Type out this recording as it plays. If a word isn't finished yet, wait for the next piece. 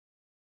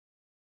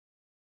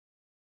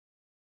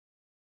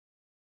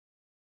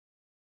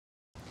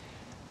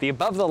The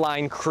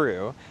above-the-line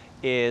crew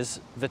is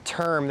the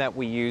term that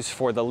we use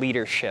for the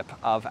leadership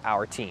of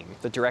our team.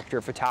 The director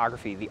of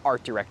photography, the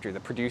art director, the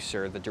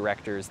producer, the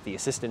directors, the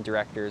assistant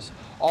directors,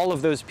 all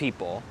of those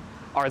people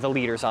are the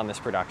leaders on this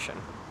production.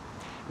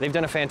 They've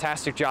done a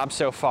fantastic job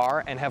so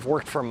far and have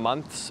worked for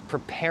months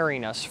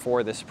preparing us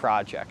for this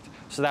project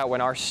so that when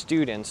our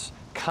students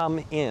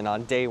come in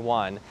on day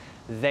one,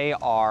 they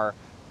are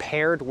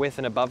paired with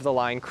an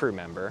above-the-line crew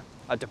member,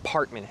 a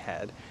department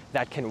head,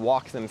 that can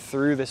walk them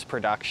through this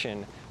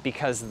production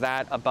because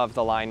that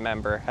above-the-line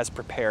member has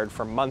prepared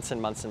for months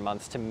and months and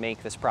months to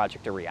make this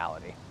project a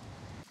reality.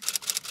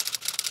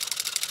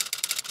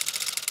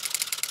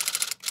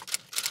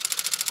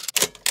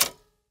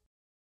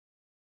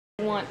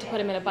 Want to put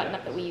them in a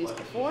button-up that we used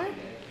before?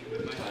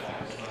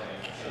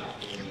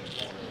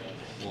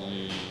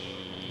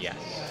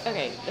 Yes.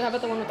 Okay, how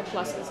about the one with the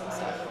pluses and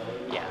stuff?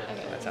 Yeah,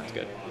 okay. That sounds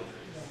good.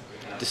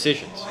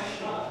 Decisions,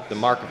 the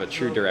mark of a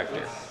true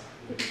director.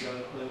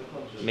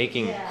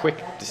 Making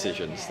quick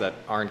decisions that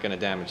aren't going to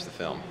damage the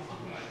film.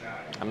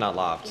 I'm not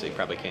loud, so you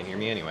probably can't hear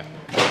me anyway.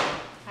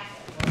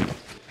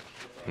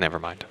 Never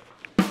mind.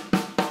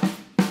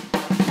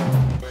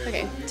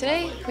 Okay,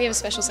 today we have a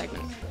special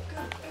segment.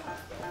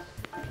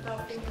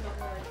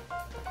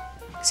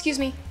 Excuse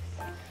me,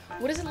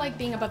 what is it like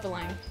being above the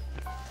line?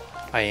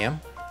 I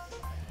am.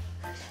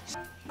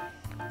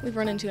 We've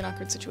run into an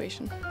awkward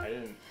situation. I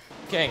didn't.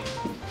 King,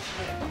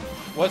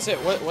 what's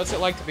it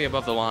like to be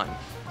above the line?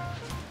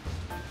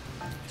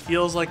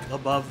 Feels like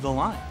above the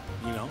line,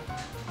 you know?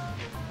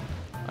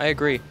 I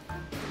agree.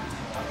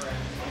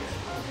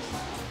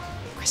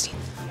 Christine,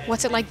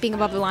 what's it like being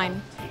above the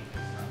line?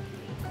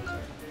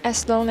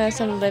 As long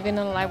as I'm living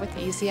a life with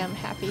easy, I'm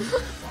happy.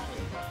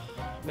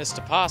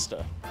 Mr.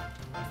 Pasta,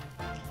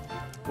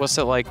 what's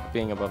it like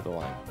being above the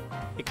line?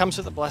 It comes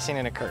with a blessing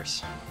and a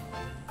curse.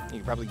 You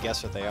can probably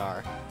guess what they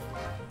are.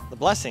 The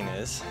blessing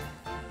is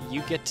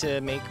you get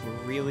to make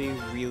really,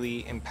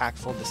 really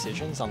impactful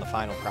decisions on the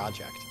final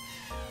project.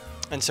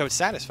 And so it's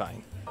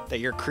satisfying that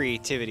your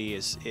creativity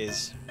is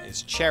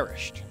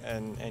cherished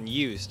and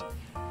used.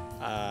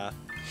 The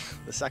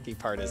sucky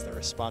part is the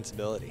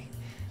responsibility.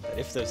 That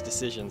if those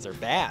decisions are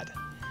bad,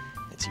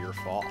 it's your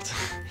fault.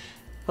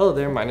 Hello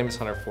there, my name is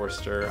Hunter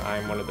Forster.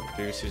 I'm one of the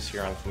producers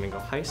here on Flamingo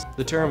Heist.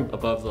 The term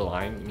above the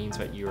line means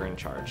that you are in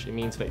charge. It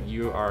means that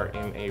you are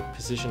in a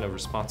position of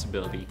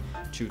responsibility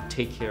to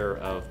take care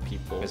of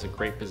people. It's a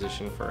great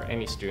position for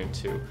any student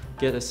to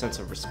get a sense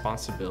of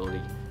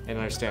responsibility and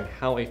understand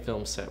how a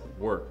film set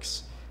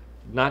works.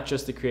 Not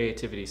just the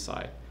creativity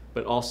side,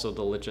 but also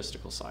the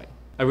logistical side.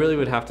 I really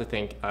would have to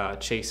thank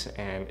Chase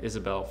and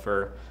Isabel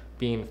for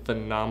being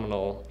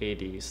phenomenal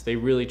ADs. They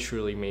really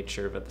truly made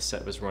sure that the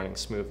set was running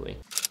smoothly.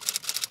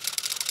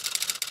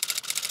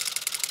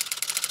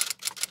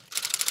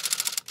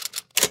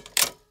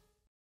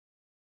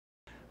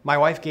 My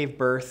wife gave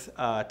birth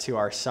to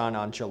our son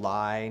on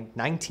July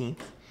 19th,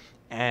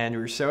 and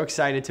we were so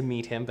excited to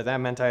meet him, but that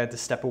meant I had to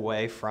step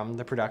away from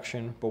the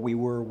production, but we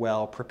were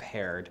well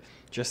prepared.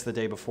 Just the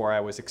day before, I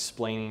was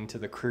explaining to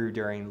the crew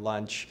during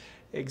lunch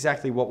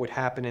exactly what would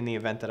happen in the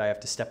event that I have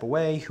to step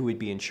away, who would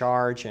be in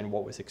charge, and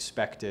what was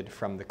expected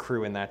from the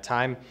crew in that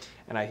time,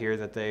 and I hear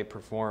that they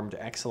performed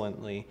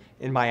excellently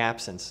in my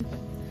absence.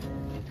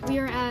 We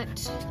are at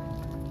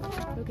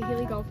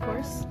Okehili Golf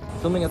Course.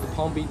 Filming at the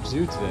Palm Beach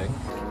Zoo today.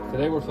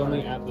 Today we're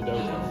filming at the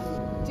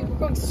dojo. Dude, we're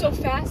going so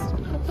fast.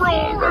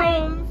 Vroom,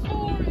 vroom,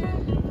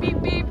 vroom.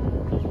 Beep, beep.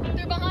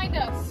 They're behind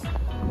us.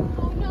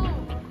 Oh no.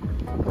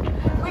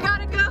 We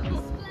gotta go.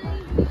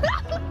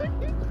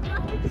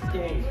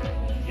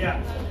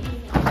 Yeah.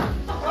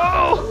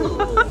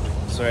 Oh!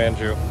 So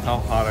Andrew, how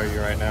hot are you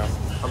right now?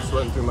 I'm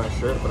sweating through my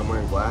shirt, but I'm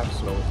wearing black,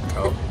 so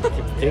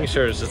oh. King's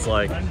shirt is just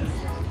like,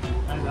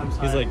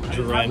 he's like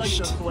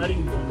drenched.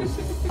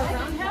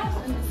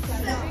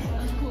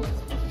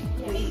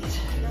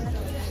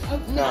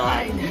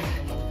 Nine.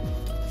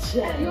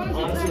 10.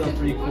 Honestly, I'm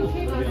pretty cool.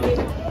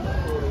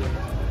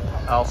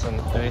 Allison,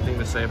 anything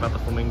to say about the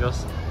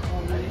flamingos?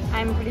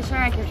 I'm pretty sure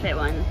I can fit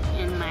one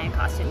in my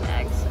costume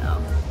bag,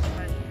 so.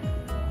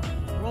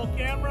 Roll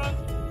camera.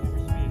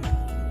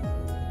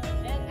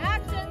 And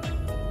action!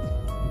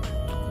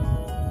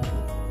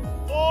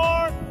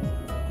 4.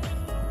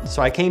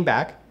 So I came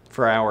back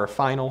for our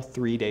final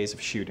 3 days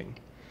of shooting.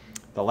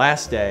 The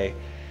last day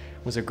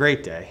was a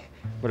great day,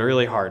 but a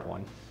really hard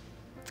one.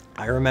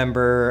 I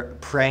remember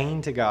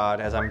praying to God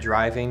as I'm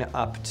driving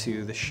up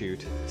to the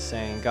shoot,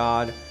 saying,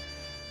 God,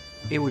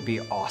 it would be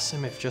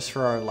awesome if just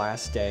for our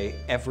last day,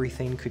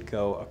 everything could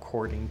go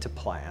according to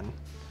plan.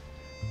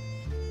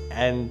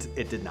 And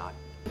it did not.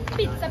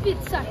 Pizza,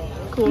 pizza.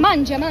 Cool.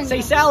 Mangia, mangia.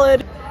 Say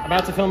salad!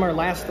 About to film our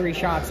last 3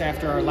 shots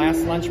after our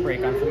last lunch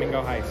break on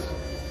Flamingo Heist.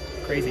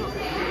 Crazy.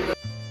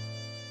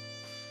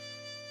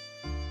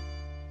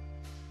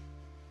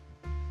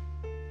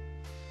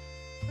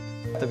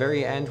 At the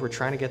very end, we're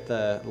trying to get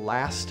the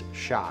last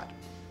shot,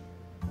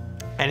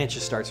 and it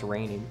just starts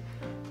raining.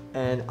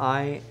 And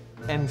I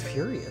am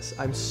furious.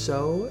 I'm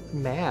so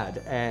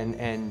mad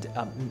and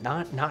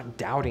not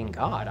doubting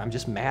God. I'm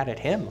just mad at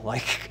him.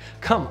 Like,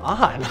 come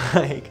on,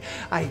 like,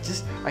 I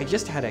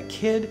just had a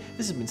kid.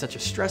 This has been such a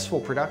stressful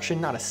production.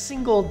 Not a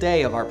single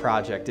day of our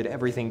project did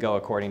everything go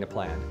according to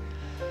plan.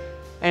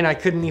 And I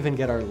couldn't even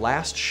get our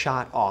last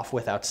shot off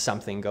without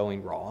something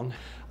going wrong.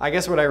 I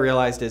guess what I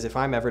realized is if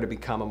I'm ever to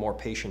become a more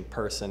patient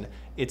person,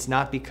 it's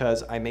not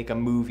because I make a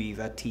movie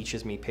that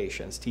teaches me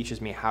patience,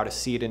 teaches me how to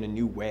see it in a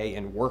new way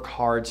and work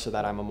hard so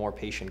that I'm a more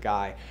patient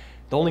guy.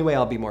 The only way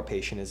I'll be more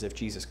patient is if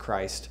Jesus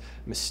Christ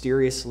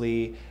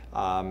mysteriously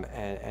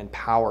and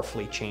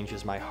powerfully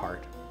changes my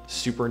heart,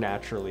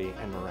 supernaturally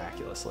and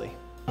miraculously.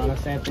 The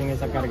sad thing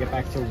is I've got to get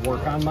back to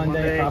work on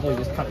Monday. Probably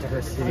just cut to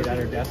her seat at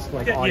her desk,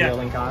 like audio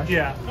linkage.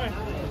 Yeah.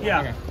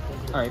 Yeah. Okay.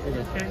 All right, we're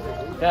good.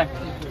 Okay.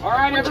 All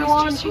right,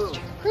 everyone.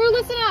 Crew,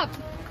 listen up.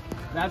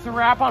 That's a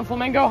wrap on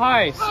Flamingo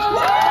Heist.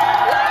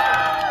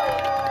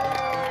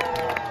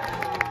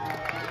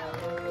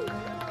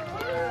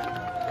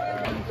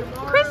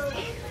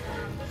 Christy,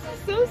 this is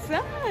so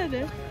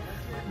sad.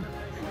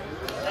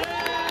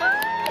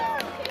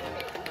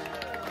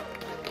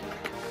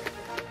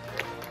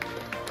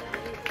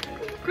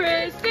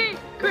 Christy,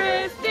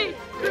 Christy,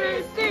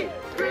 Christy,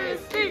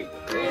 Christy,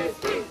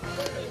 Christy.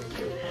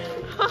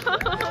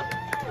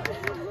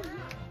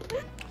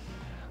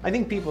 I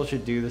think people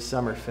should do the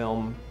summer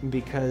film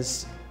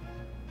because,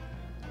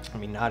 I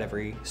mean, not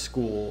every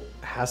school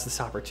has this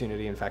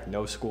opportunity. In fact,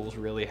 no schools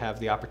really have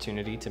the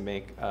opportunity to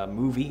make a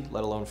movie,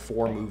 let alone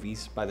 4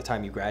 movies by the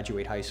time you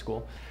graduate high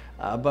school.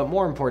 But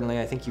more importantly,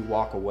 I think you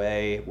walk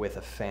away with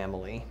a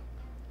family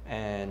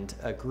and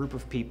a group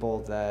of people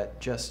that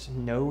just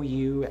know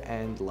you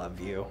and love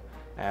you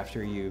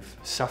after you've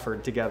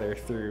suffered together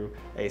through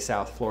a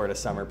South Florida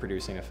summer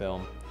producing a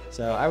film.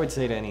 So I would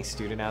say to any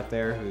student out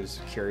there who's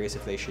curious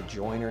if they should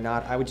join or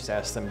not, I would just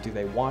ask them, do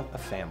they want a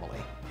family?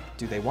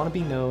 Do they want to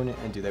be known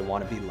and do they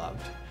want to be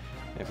loved?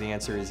 And if the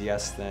answer is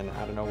yes, then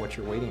I don't know what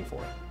you're waiting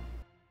for.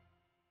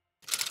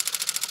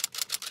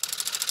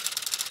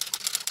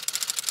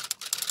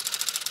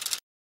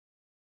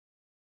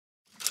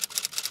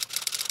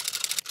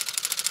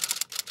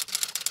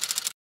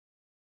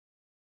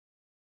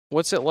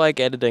 What's it like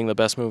editing the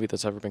best movie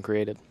that's ever been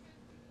created?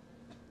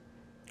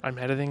 I'm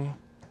editing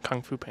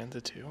Kung Fu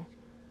Panda 2.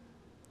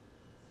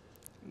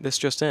 This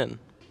just in.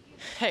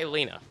 Hey,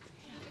 Lena.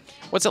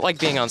 What's it like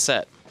being on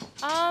set?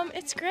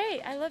 It's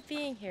great. I love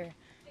being here.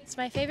 It's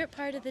my favorite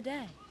part of the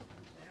day.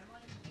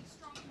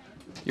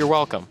 You're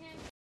welcome.